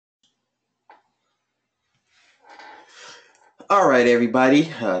All right, everybody.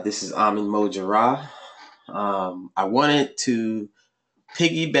 This is Amin Mojara. I wanted to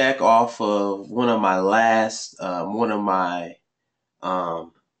piggyback off of um, one of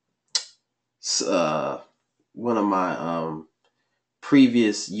my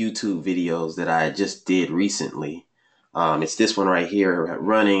previous YouTube videos that I just did recently. It's this one right here,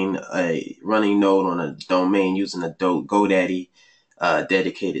 running a running node on a domain using a GoDaddy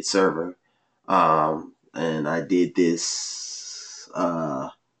dedicated server. And I did this on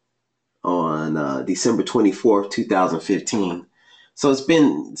December 24th, 2015. So it's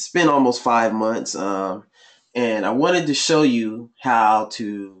been almost 5 months, and I wanted to show you how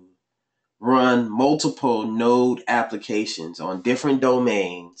to run multiple node applications on different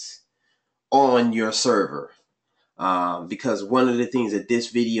domains on your server. Because one of the things that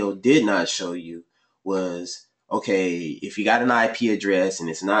this video did not show you was, okay, if you got an IP address and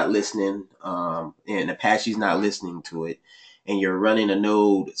it's not listening, and Apache's not listening to it, and you're running a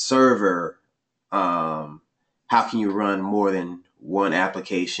node server, how can you run more than one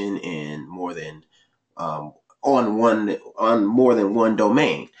application and more than on more than one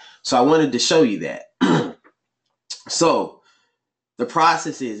domain? So I wanted to show you that. So the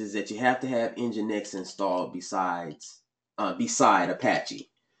process is that you have to have NGINX installed beside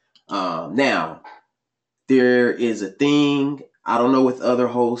Apache. Now, there is a thing, I don't know, with other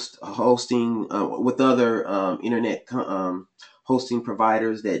with other internet hosting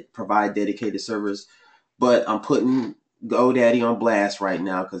providers that provide dedicated servers, but I'm putting GoDaddy on blast right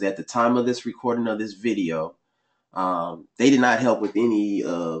now because at the time of this recording of this video, they did not help with any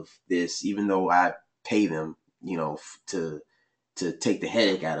of this, even though I pay them, to take the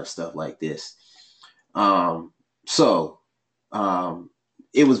headache out of stuff like this. So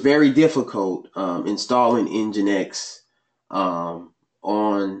it was very difficult installing NGINX on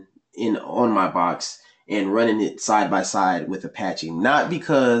my box and running it side by side with Apache. Not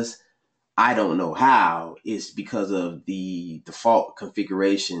because I don't know how, it's because of the default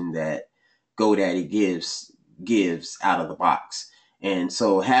configuration that GoDaddy gives out of the box. And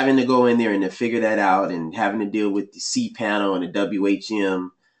so having to go in there and to figure that out and having to deal with the cPanel and the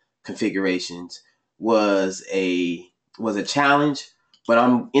WHM configurations was a challenge.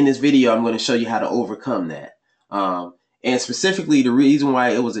 But in this video, I'm going to show you how to overcome that. And specifically, the reason why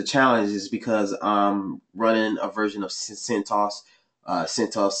it was a challenge is because I'm running a version of CentOS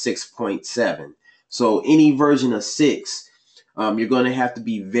 6.7. So any version of 6, you're going to have to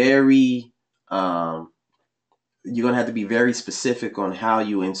be very specific on how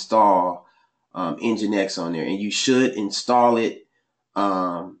you install NGINX on there, and you should install it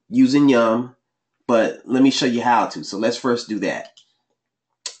using Yum. But let me show you how to. So let's first do that.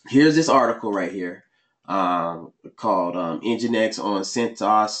 Here's this article right here called NGINX on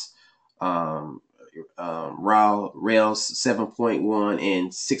CentOS Rails 7.1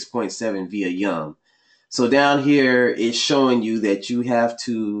 and 6.7 via Yum. So down here it's showing you that you have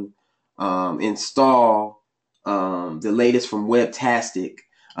to install the latest from Webtastic,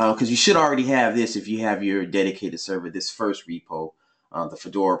 because you should already have this if you have your dedicated server, this first repo, the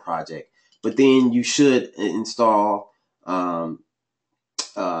Fedora project. But then you should install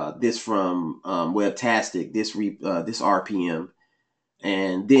this from Webtastic, this RPM,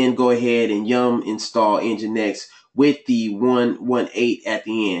 and then go ahead and Yum install NGINX with the 1.18 at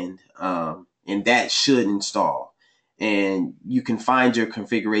the end, and that should install. And you can find your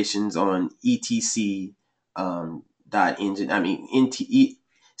configurations on etc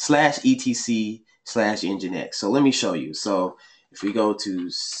 /etc/NGINX. So let me show you. So if we go to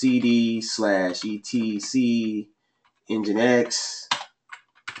cd/etc NGINX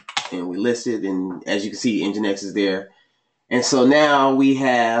and we list it, and as you can see, NGINX is there. And so now we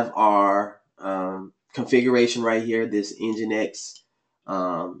have our configuration right here, this NGINX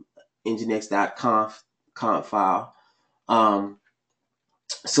nginx.conf file. And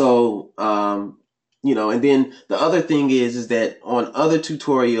then the other thing is that on other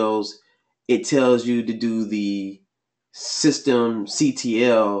tutorials, it tells you to do the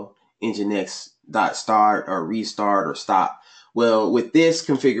systemctl nginx.start or restart or stop. Well, with this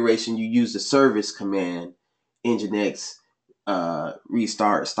configuration, you use the service command nginx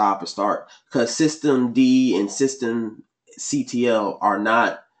restart, stop, or start, because systemd and systemctl are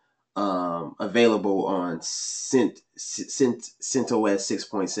not available on CentOS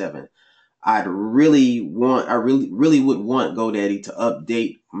 6.7. I really would want GoDaddy to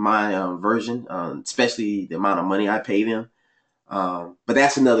update my version, especially the amount of money I pay them. But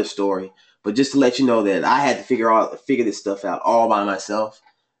that's another story. But just to let you know that I had to figure this stuff out all by myself,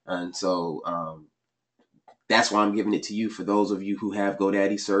 and so that's why I'm giving it to you. For those of you who have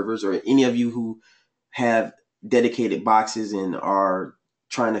GoDaddy servers, or any of you who have dedicated boxes and are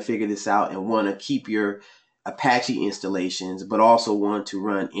trying to figure this out and want to keep your Apache installations, but also want to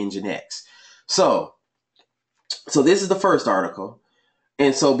run NGINX. So this is the first article.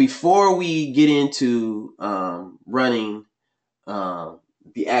 And so before we get into running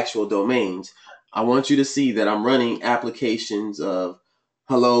the actual domains, I want you to see that I'm running applications of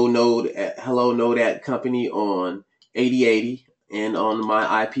hello node at company on 8080 and on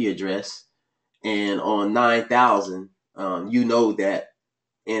my IP address, and on 9000 you know that,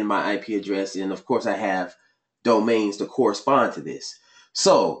 and my IP address, and of course I have domains to correspond to this.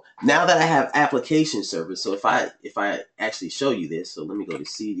 So now that I have application servers, so if I actually show you this, so let me go to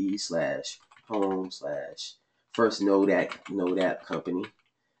cd/home/first node app company,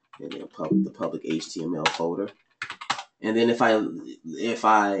 and then the public HTML folder. And then if I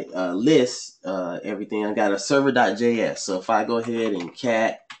list everything, I got a server.js. So if I go ahead and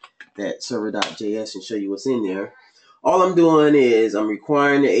cat that server.js and show you what's in there, all I'm doing is I'm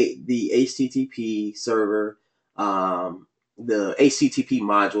requiring the HTTP server, the HTTP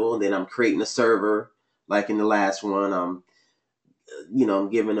module, and then I'm creating a server like in the last one. I'm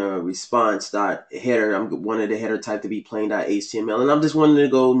giving a response dot header. I'm wanted the header type to be plain.html, and I'm just wanting to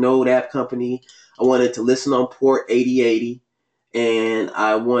go node app company. I wanted to listen on port 8080, and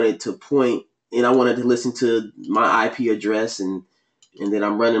I wanted to listen to my IP address, and then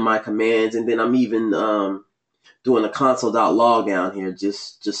I'm running my commands, and then I'm even doing a console.log down here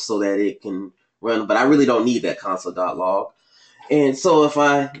just so that it can run. But I really don't need that console.log. And so if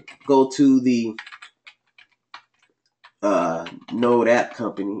I go to the node app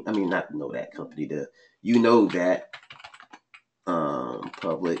company, I mean not node app company, that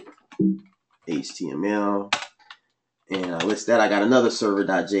public HTML, and I list that, I got another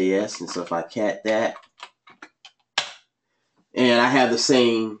server.js, and so if I cat that, and I have the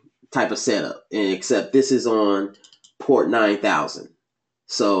same type of setup, except this is on port 9000.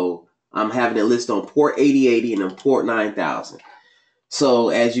 So I'm having it list on port 8080 and on port 9000. So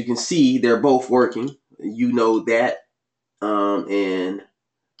as you can see, they're both working. You know that, and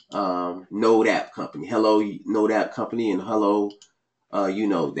node app company. Hello, node app company, and hello, you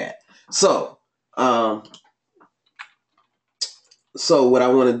know that. So what I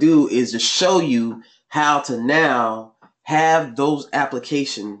want to do is just show you how to now have this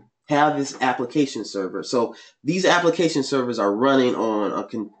application server. So these application servers are running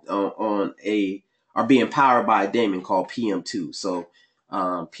are being powered by a daemon called PM2. So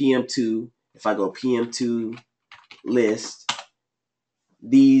PM2, if I go PM2 list,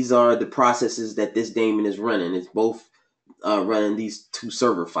 these are the processes that this daemon is running. It's both running these two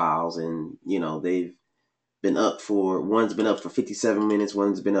server files, and they've been up for, one's been up for 57 minutes,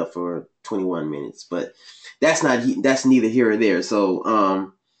 one's been up for 21 minutes, but that's neither here or there.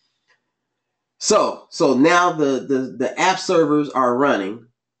 So now the app servers are running.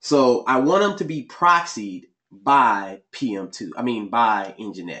 So I want them to be proxied by by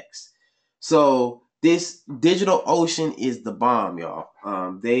NGINX. So this DigitalOcean is the bomb, y'all.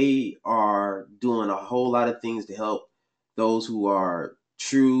 They are doing a whole lot of things to help those who are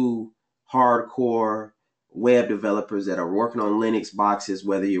true hardcore web developers that are working on Linux boxes,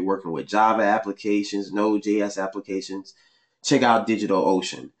 whether you're working with Java applications, Node.js applications. Check out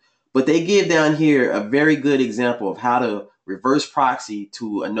DigitalOcean. But they give down here a very good example of how to reverse proxy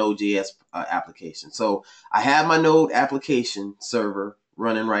to a Node.js application. So I have my Node application server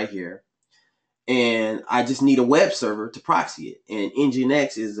running right here, and I just need a web server to proxy it. And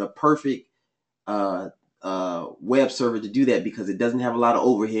NGINX is a perfect web server to do that, because it doesn't have a lot of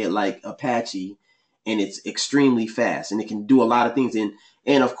overhead like Apache, and it's extremely fast, and it can do a lot of things. And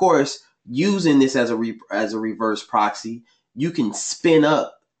of course, using this as a reverse proxy, you can spin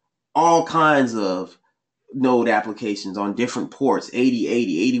up all kinds of node applications on different ports: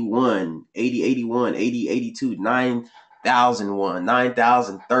 8080, 81, 8081, 8082, 9001,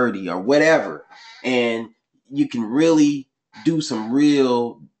 9030, or whatever. And you can really do some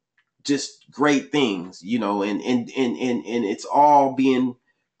real just great things, and it's all being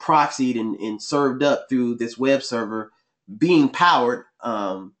proxied and served up through this web server being powered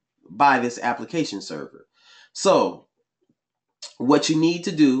by this application server. So what you need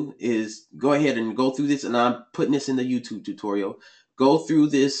to do is go ahead and go through this, and I'm putting this in the YouTube tutorial. Go through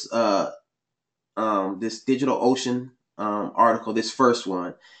this this DigitalOcean article, this first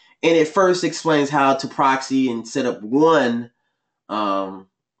one, and it first explains how to proxy and set up one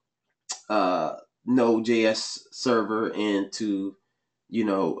Node.js server and to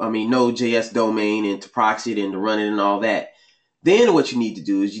Node.js domain, and to proxy it and to run it and all that. Then what you need to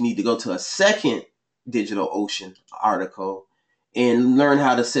do is you need to go to a second DigitalOcean article, and learn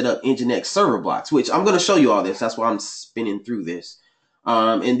how to set up NGINX server blocks, which I'm going to show you all this. That's why I'm spinning through this.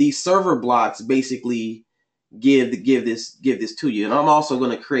 And these server blocks basically give this to you. And I'm also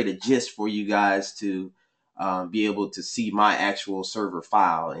going to create a gist for you guys to be able to see my actual server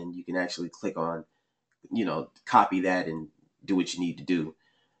file, and you can actually click on, copy that and do what you need to do.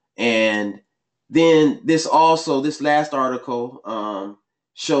 And then this last article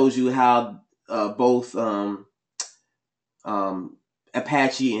shows you how both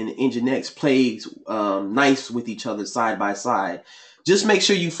Apache and NGINX plays nice with each other side by side. Just make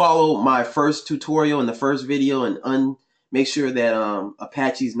sure you follow my first tutorial in the first video, and make sure that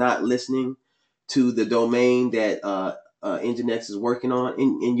Apache's not listening to the domain that NGINX is working on,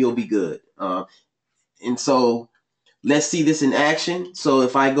 and you'll be good. And so let's see this in action. So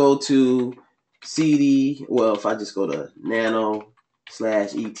if I go to cd, well, if I just go to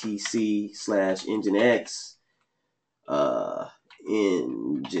nano/etc/NGINX,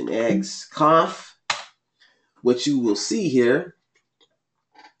 NGINX conf, what you will see here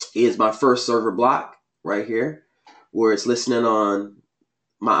is my first server block right here, where it's listening on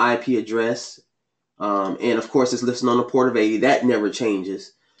my IP address. And of course, it's listening on the port of 80. That never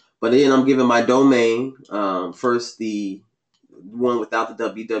changes. But then I'm giving my domain, first the one without the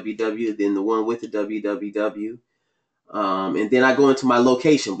www, then the one with the www. And then I go into my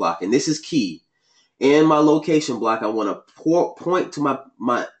location block, and this is key. In my location block, I want to point to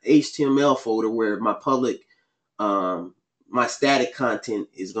my HTML folder where my public, my static content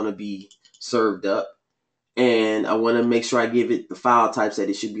is going to be served up. And I want to make sure I give it the file types that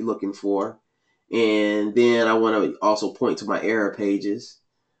it should be looking for. And then I want to also point to my error pages.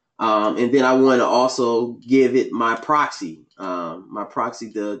 And then I want to also give it my proxy,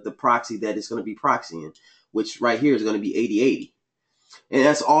 the proxy that it's going to be proxying, which right here is going to be 8080. And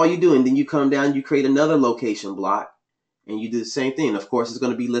that's all you do. And then you come down, you create another location block, and you do the same thing. Of course, it's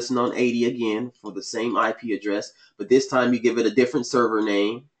going to be listening on 80 again for the same IP address, but this time you give it a different server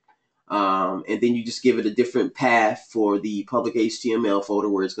name. And then you just give it a different path for the public HTML folder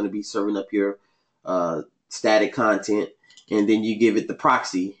where it's going to be serving up your static content. And then you give it the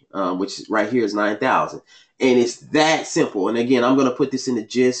proxy, which right here is 9000. And it's that simple. And again, I'm going to put this in the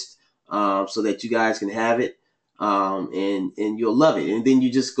gist so that you guys can have it. And you'll love it. And then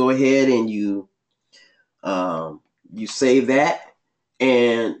you just go ahead and you save that.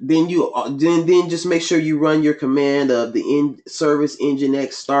 And then then just make sure you run your command of the service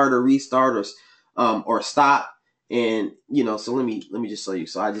NGINX start or restart or stop. And so let me just show you.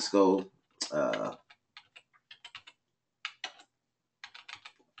 So I just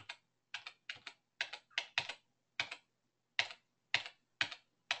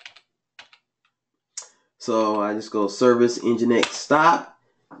go service NGINX stop.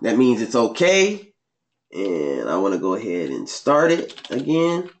 That means it's okay. And I want to go ahead and start it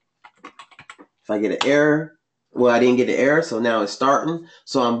again. If I get an error, well, I didn't get an error, so now it's starting.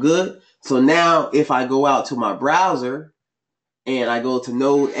 So I'm good. So now if I go out to my browser and I go to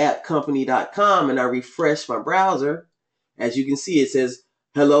node.appcompany.com and I refresh my browser, as you can see, it says,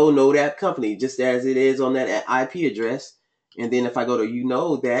 hello, Node App Company, just as it is on that IP address. And then if I go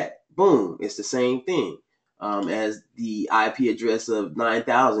to that, boom, it's the same thing as the IP address of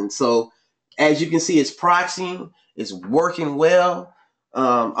 9000. So as you can see, it's proxying, it's working well.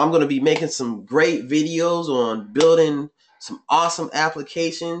 I'm going to be making some great videos on building some awesome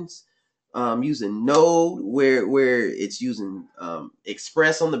applications using Node, where it's using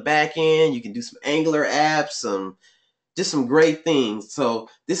Express on the back end. You can do some Angular apps, just some great things. So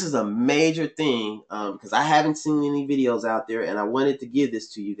this is a major thing because I haven't seen any videos out there, and I wanted to give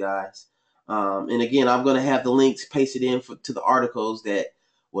this to you guys. And again, I'm going to have the links pasted in to the articles that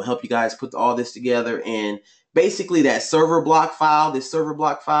will help you guys put all this together. And basically this server block file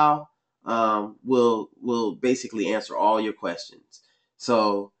will basically answer all your questions.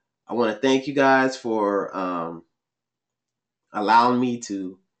 So I want to thank you guys for allowing me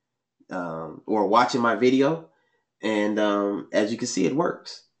to or watching my video. And as you can see, it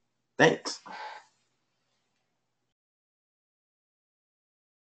works. Thanks.